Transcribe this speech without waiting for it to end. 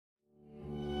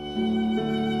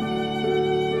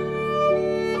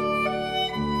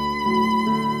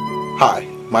Hi,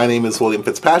 my name is William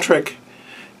Fitzpatrick,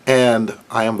 and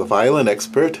I am the violin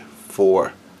expert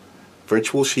for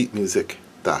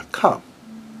virtualsheetmusic.com.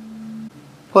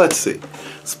 Let's see.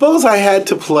 Suppose I had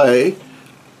to play,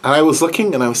 and I was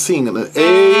looking and I was seeing an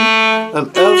A, an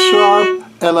F sharp,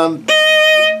 and a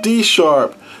D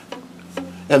sharp.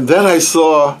 And then I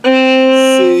saw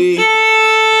C,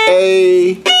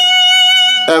 A,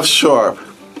 F sharp.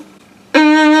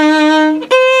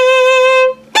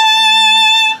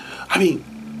 I mean,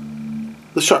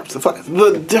 the sharps,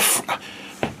 the different.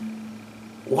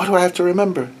 What do I have to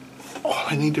remember? All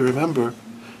I need to remember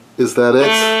is that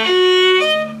it's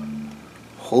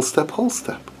whole step,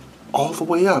 all the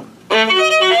way up.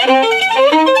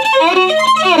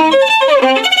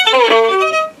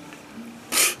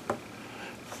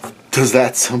 Does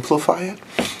that simplify it?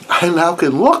 I now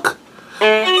can look,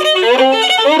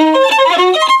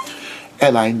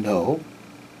 and I know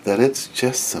that it's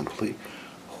just simply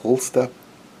whole step,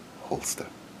 whole step.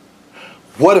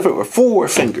 What if it were 4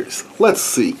 fingers? Let's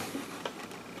see.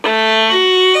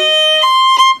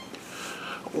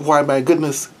 Why, my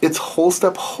goodness, it's whole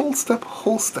step, whole step,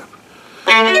 whole step.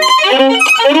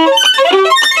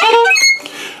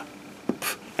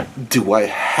 Do I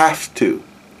have to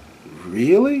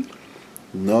really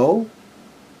know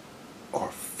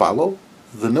or follow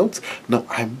the notes? No,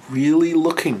 I'm really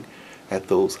looking at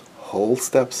those whole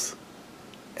steps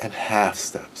and half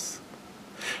steps.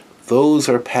 Those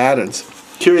are patterns,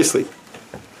 curiously,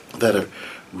 that are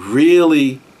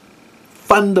really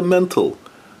fundamental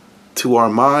to our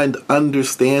mind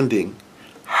understanding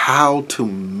how to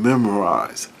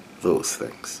memorize those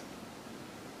things.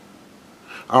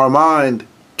 Our mind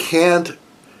can't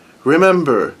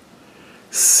remember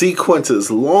sequences,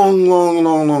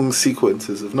 long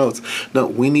sequences of notes. No,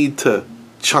 we need to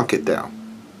chunk it down.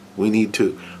 We need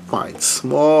to find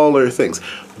smaller things.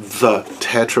 The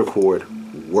tetrachord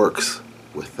works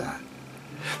with that.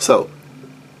 So,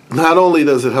 not only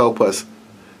does it help us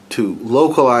to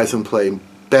localize and play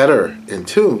better in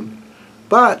tune,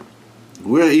 but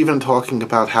we're even talking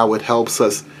about how it helps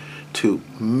us to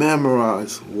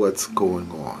memorize what's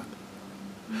going on.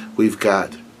 We've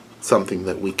got something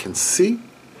that we can see,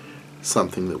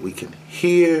 something that we can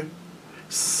hear,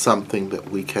 something that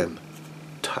we can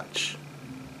touch.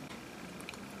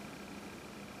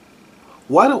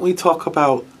 Why don't we talk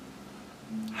about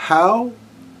how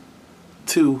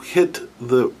to hit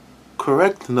the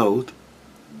correct note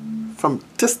from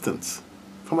distance,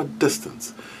 from a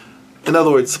distance. In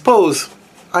other words, suppose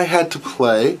I had to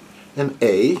play an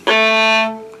A,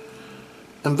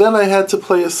 and then I had to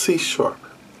play a C sharp.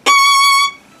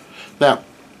 Now,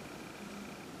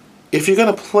 if you're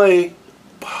going to play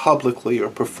publicly or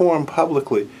perform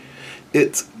publicly,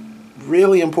 it's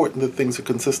really important that things are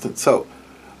consistent. So,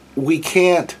 we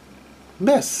can't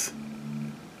miss.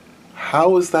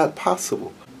 How is that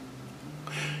possible?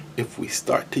 If we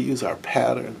start to use our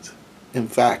patterns, in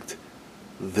fact,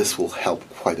 this will help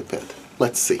quite a bit.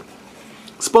 Let's see.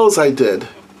 Suppose I did.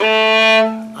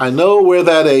 I know where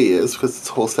that A is because it's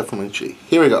a whole step from a G.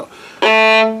 Here we go.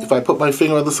 If I put my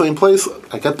finger in the same place,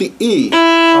 I got the E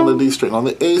on the D string. On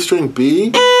the A string,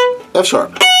 B, F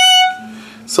sharp.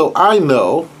 So I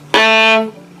know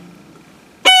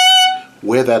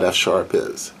where that F sharp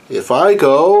is. If I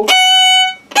go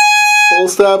whole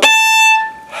step,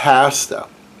 half step,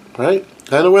 right?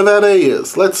 I know where that A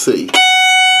is. Let's see.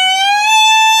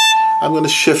 I'm going to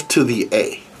shift to the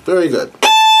A. Very good.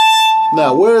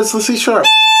 Now, where is the C sharp?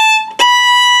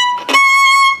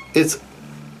 It's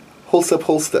whole step,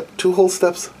 2 whole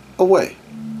steps away.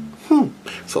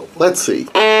 So, let's see.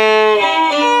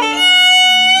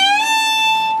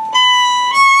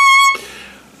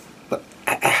 But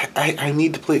I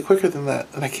need to play it quicker than that,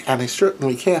 and I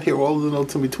certainly can't hear all the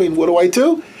notes in between. What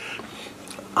do?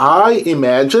 I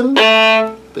imagine,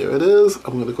 there it is,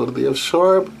 I'm going to go to the F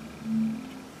sharp,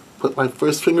 put my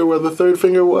first finger where the third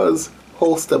finger was,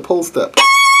 whole step,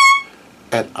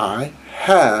 and I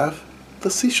have the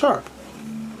C sharp.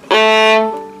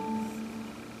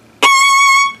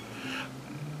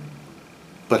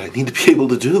 But I need to be able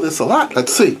to do this a lot.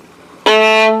 Let's see.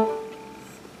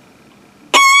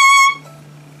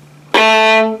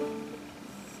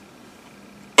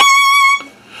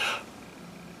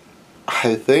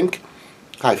 I think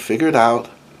I figured out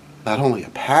not only a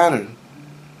pattern,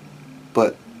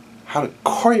 but how to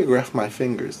choreograph my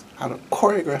fingers, how to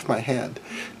choreograph my hand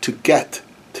to get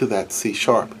to that C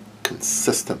sharp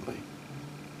consistently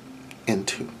in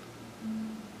tune.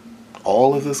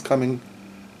 All of this coming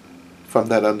from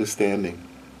that understanding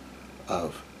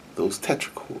of those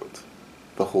tetrachords,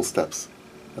 the whole steps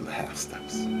and the half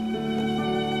steps.